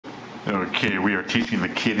Okay, we are teaching the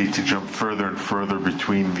kitty to jump further and further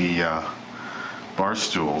between the bar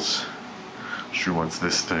stools. She wants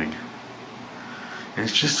this thing. And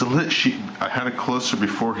it's just a little, I had it closer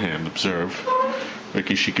beforehand, observe.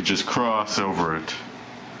 Like she could just cross over it.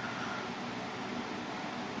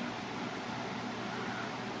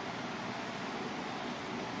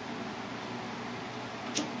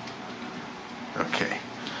 Okay,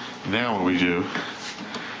 now what we do,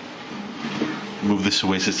 move this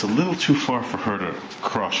away so it's a little too far for her to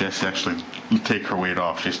cross. She has to actually take her weight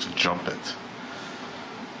off. She has to jump it.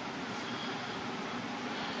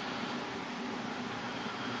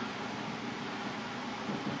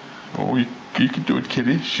 Oh, you can do it,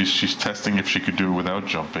 kitty. She's testing if she could do it without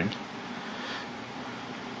jumping.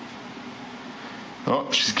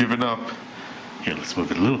 Oh, she's given up. Here, let's move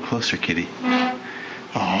it a little closer, kitty.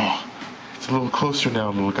 Oh, it's a little closer now,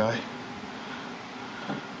 little guy.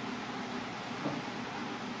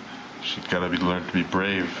 She's got to learn to be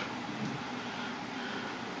brave.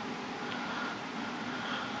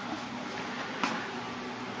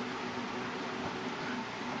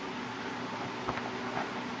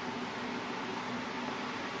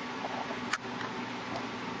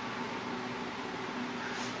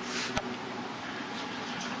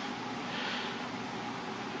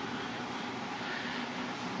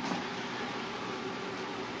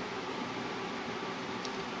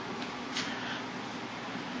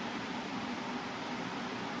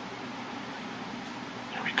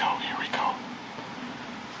 Here we go.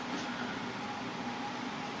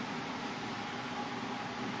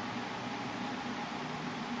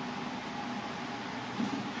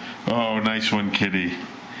 Oh, nice one, kitty.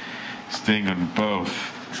 Staying on both.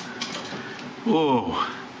 Whoa.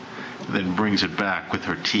 And then brings it back with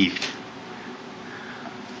her teeth.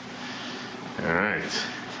 Alright.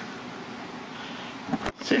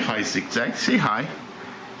 Say hi, Zig Zag. Say hi.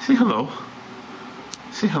 Say hello.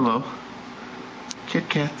 Say hello. Kit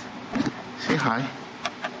Kat. Say hi.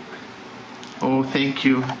 Oh, thank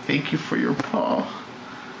you. Thank you for your paw.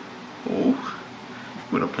 Oh,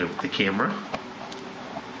 I'm gonna play with the camera.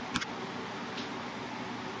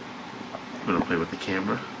 I'm gonna play with the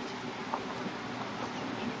camera.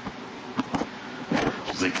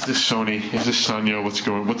 She's like, is this Sony? Is this Sonia? What's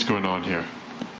going on here?